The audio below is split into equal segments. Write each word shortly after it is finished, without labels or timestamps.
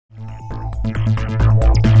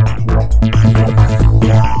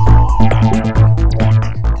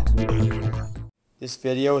This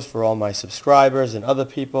video is for all my subscribers and other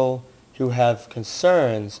people who have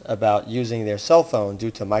concerns about using their cell phone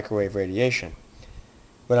due to microwave radiation.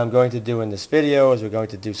 What I'm going to do in this video is we're going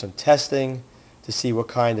to do some testing to see what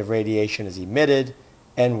kind of radiation is emitted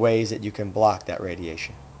and ways that you can block that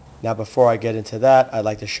radiation. Now before I get into that, I'd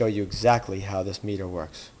like to show you exactly how this meter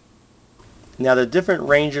works. Now the different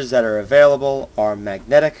ranges that are available are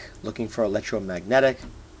magnetic, looking for electromagnetic,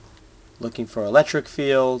 looking for electric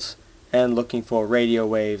fields, and looking for radio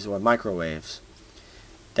waves or microwaves.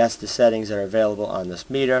 That's the settings that are available on this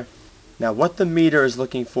meter. Now what the meter is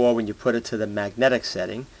looking for when you put it to the magnetic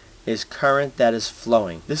setting is current that is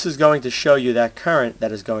flowing. This is going to show you that current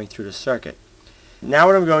that is going through the circuit. Now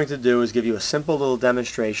what I'm going to do is give you a simple little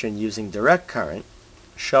demonstration using direct current,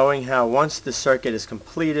 showing how once the circuit is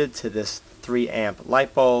completed to this 3 amp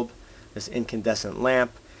light bulb, this incandescent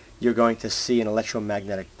lamp, you're going to see an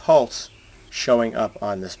electromagnetic pulse showing up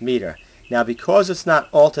on this meter. Now because it's not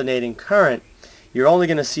alternating current, you're only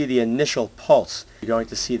going to see the initial pulse. You're going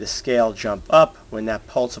to see the scale jump up when that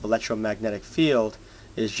pulse of electromagnetic field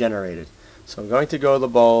is generated. So I'm going to go to the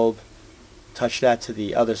bulb, touch that to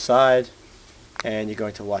the other side, and you're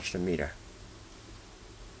going to watch the meter.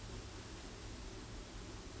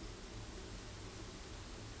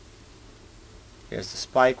 Here's the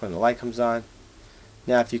spike when the light comes on.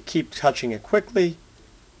 Now if you keep touching it quickly,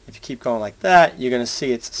 if you keep going like that, you're going to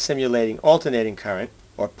see it's simulating alternating current,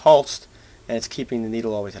 or pulsed, and it's keeping the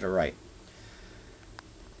needle all the way to the right.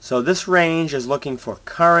 So this range is looking for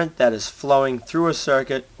current that is flowing through a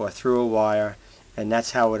circuit or through a wire, and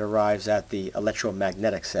that's how it arrives at the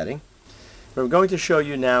electromagnetic setting. What I'm going to show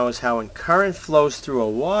you now is how when current flows through a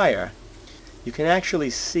wire, you can actually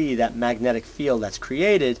see that magnetic field that's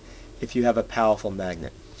created if you have a powerful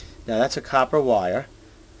magnet. Now that's a copper wire.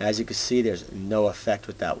 As you can see, there's no effect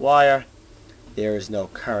with that wire. There is no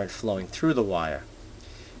current flowing through the wire.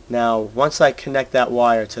 Now once I connect that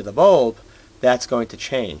wire to the bulb, that's going to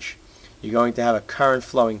change. You're going to have a current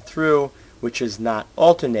flowing through which is not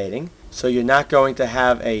alternating, so you're not going to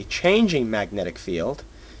have a changing magnetic field.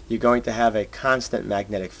 You're going to have a constant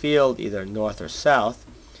magnetic field, either north or south,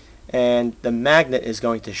 and the magnet is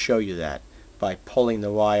going to show you that by pulling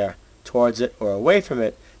the wire towards it or away from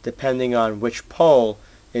it, depending on which pole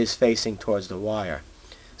is facing towards the wire.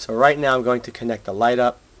 So right now I'm going to connect the light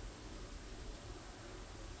up.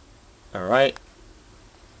 Alright,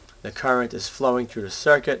 the current is flowing through the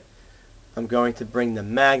circuit. I'm going to bring the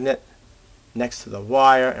magnet next to the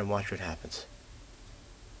wire and watch what happens.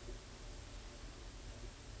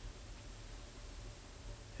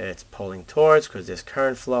 It's pulling towards because there's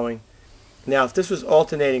current flowing. Now if this was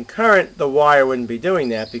alternating current, the wire wouldn't be doing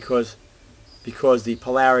that because the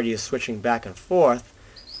polarity is switching back and forth,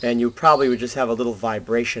 and you probably would just have a little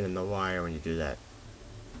vibration in the wire when you do that.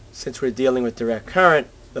 Since we're dealing with direct current,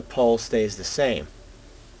 the pole stays the same,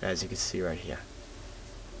 as you can see right here.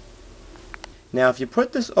 Now if you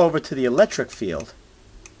put this over to the electric field,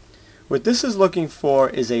 what this is looking for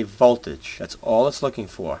is a voltage. That's all it's looking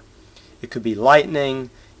for. It could be lightning.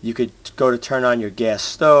 You could go to turn on your gas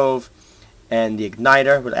stove and the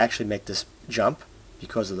igniter would actually make this jump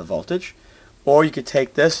because of the voltage. Or you could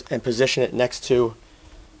take this and position it next to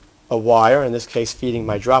a wire, in this case feeding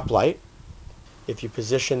my drop light. If you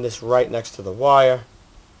position this right next to the wire,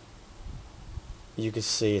 you can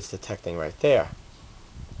see it's detecting right there.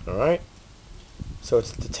 Alright? So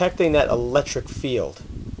it's detecting that electric field.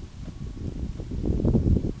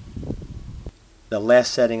 The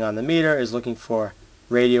last setting on the meter is looking for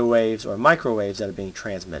radio waves or microwaves that are being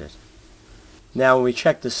transmitted. Now when we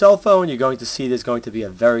check the cell phone, you're going to see there's going to be a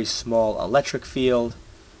very small electric field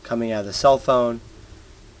coming out of the cell phone.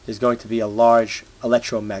 There's going to be a large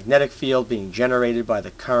electromagnetic field being generated by the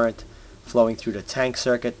current flowing through the tank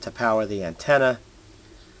circuit to power the antenna.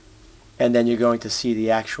 And then you're going to see the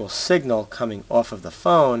actual signal coming off of the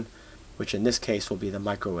phone, which in this case will be the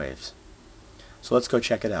microwaves. So let's go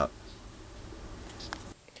check it out.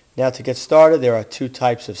 Now to get started, there are 2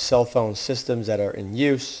 types of cell phone systems that are in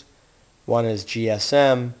use. One is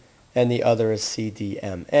GSM and the other is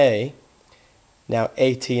CDMA. Now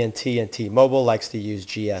AT&T and T-Mobile likes to use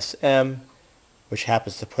GSM, which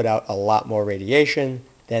happens to put out a lot more radiation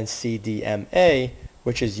than CDMA,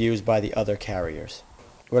 which is used by the other carriers.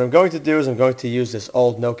 What I'm going to do is I'm going to use this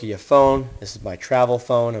old Nokia phone. This is my travel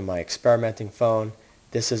phone and my experimenting phone.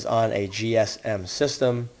 This is on a GSM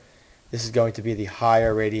system. This is going to be the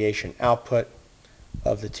higher radiation output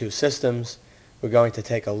of the 2 systems. We're going to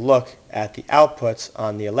take a look at the outputs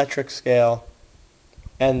on the electric scale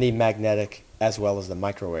and the magnetic as well as the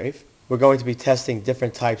microwave. We're going to be testing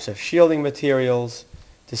different types of shielding materials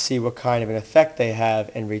to see what kind of an effect they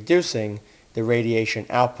have in reducing the radiation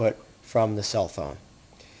output from the cell phone.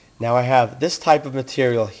 Now I have this type of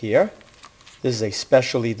material here. This is a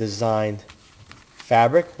specially designed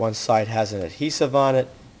fabric. One side has an adhesive on it.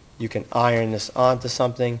 You can iron this onto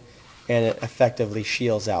something and it effectively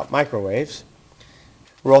shields out microwaves.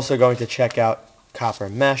 We're also going to check out copper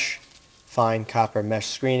mesh, fine copper mesh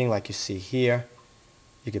screening like you see here.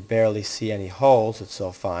 You can barely see any holes, it's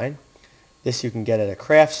so fine. This you can get at a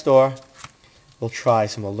craft store. We'll try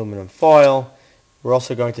some aluminum foil. We're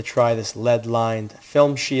also going to try this lead-lined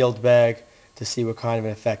film shield bag to see what kind of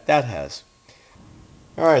an effect that has.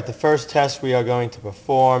 Alright, the first test we are going to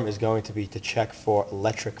perform is going to be to check for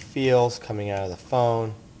electric fields coming out of the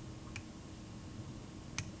phone.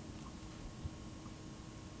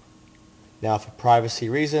 Now for privacy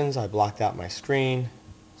reasons, I blocked out my screen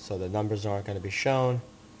so the numbers aren't going to be shown.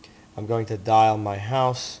 I'm going to dial my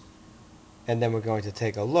house and then we're going to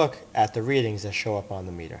take a look at the readings that show up on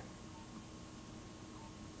the meter.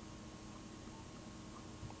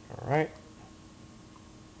 Alright.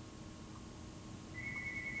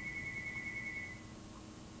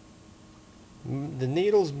 The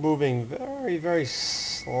needle's moving very, very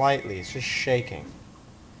slightly. It's just shaking.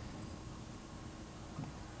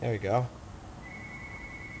 There we go.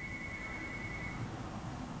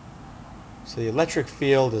 So the electric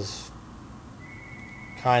field is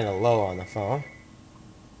kind of low on the phone.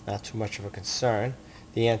 Not too much of a concern.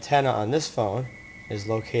 The antenna on this phone is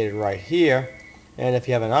located right here. And if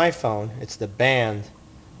you have an iPhone, it's the band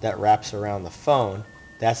that wraps around the phone.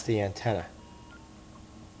 That's the antenna.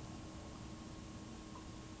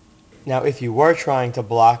 Now if you were trying to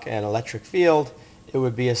block an electric field, it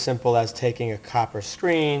would be as simple as taking a copper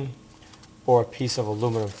screen or a piece of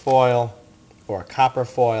aluminum foil or a copper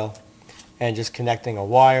foil and just connecting a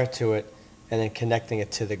wire to it and then connecting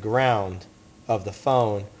it to the ground of the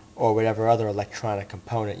phone or whatever other electronic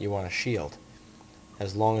component you want to shield.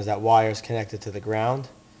 As long as that wire is connected to the ground,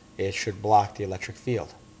 it should block the electric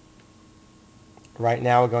field. Right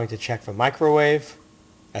now we're going to check for microwave.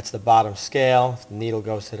 That's the bottom scale. If the needle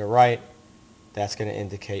goes to the right, that's going to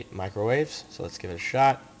indicate microwaves. So let's give it a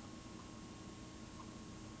shot.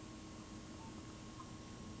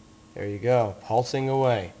 There you go, pulsing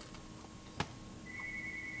away.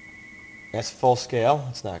 That's full scale.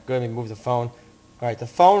 It's not good. Let me move the phone. Alright, the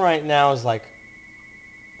phone right now is like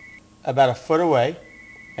about a foot away.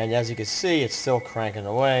 And as you can see, it's still cranking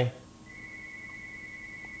away.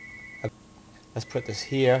 Let's put this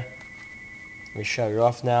here. Let me shut it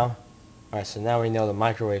off now. Alright, so now we know the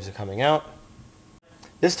microwaves are coming out.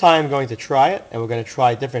 This time I'm going to try it, and we're going to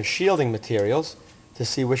try different shielding materials to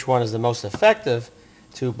see which one is the most effective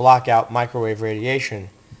to block out microwave radiation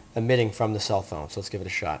emitting from the cell phone. So let's give it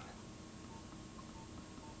a shot.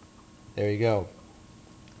 There you go.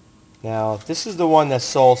 Now, this is the one that's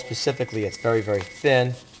sold specifically. It's very, very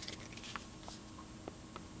thin.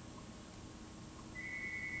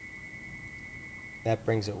 That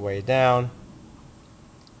brings it way down.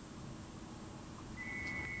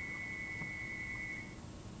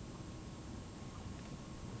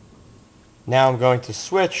 Now I'm going to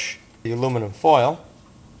switch the aluminum foil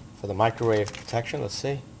for the microwave protection. Let's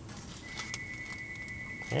see.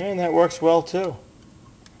 And that works well too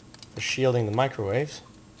for shielding the microwaves.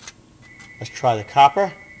 Let's try the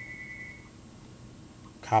copper.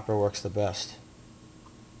 Copper works the best.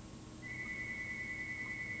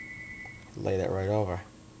 Lay that right over.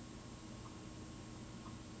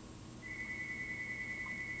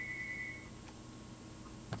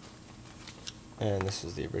 And this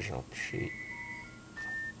is the original sheet.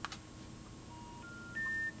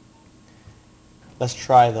 Let's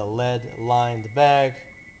try the lead-lined bag.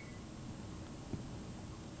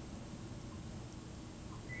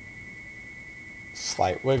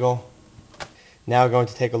 Slight wiggle. Now we're going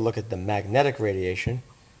to take a look at the magnetic radiation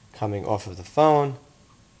coming off of the phone.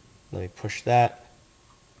 Let me push that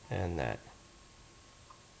and that.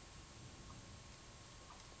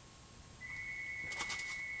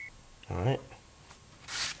 Alright.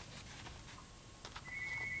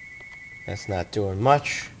 That's not doing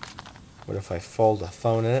much. What if I fold the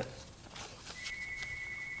phone in it?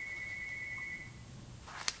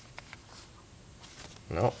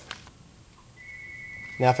 Nope.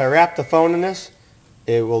 Now if I wrap the phone in this,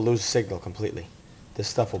 it will lose signal completely. This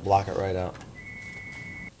stuff will block it right out.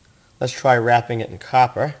 Let's try wrapping it in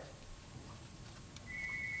copper.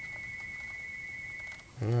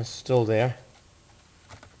 It's still there.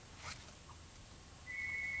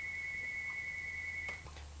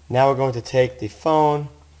 Now we're going to take the phone.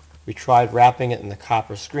 We tried wrapping it in the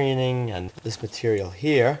copper screening and this material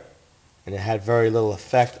here, and it had very little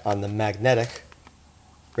effect on the magnetic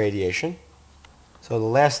radiation. So the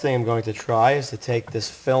last thing I'm going to try is to take this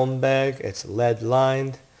film bag, it's lead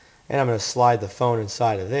lined, and I'm going to slide the phone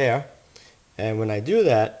inside of there. And when I do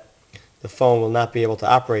that, the phone will not be able to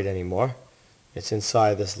operate anymore. It's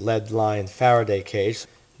inside this lead lined Faraday cage.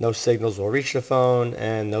 No signals will reach the phone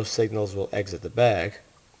and no signals will exit the bag.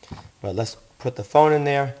 But let's put the phone in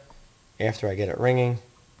there after I get it ringing.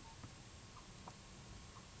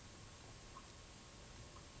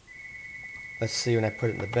 Let's see when I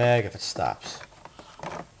put it in the bag if it stops.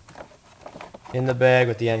 In the bag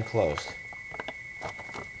with the end closed.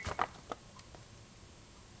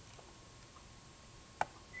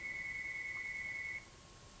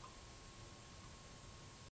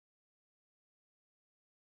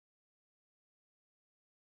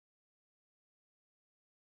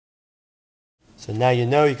 So now you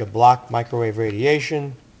know you can block microwave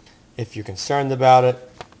radiation if you're concerned about it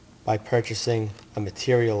by purchasing a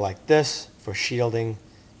material like this for shielding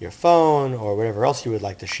your phone or whatever else you would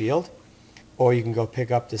like to shield. Or you can go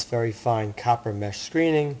pick up this very fine copper mesh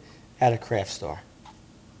screening at a craft store.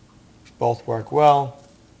 Both work well.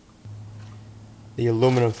 The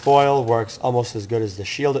aluminum foil works almost as good as the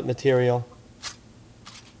shielded material.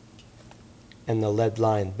 And the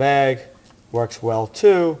lead-lined bag works well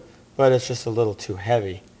too, but it's just a little too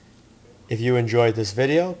heavy. If you enjoyed this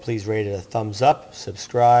video, please rate it a thumbs up,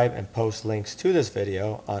 subscribe, and post links to this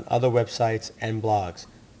video on other websites and blogs.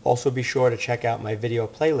 Also be sure to check out my video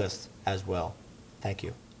playlist as well. Thank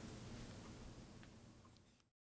you.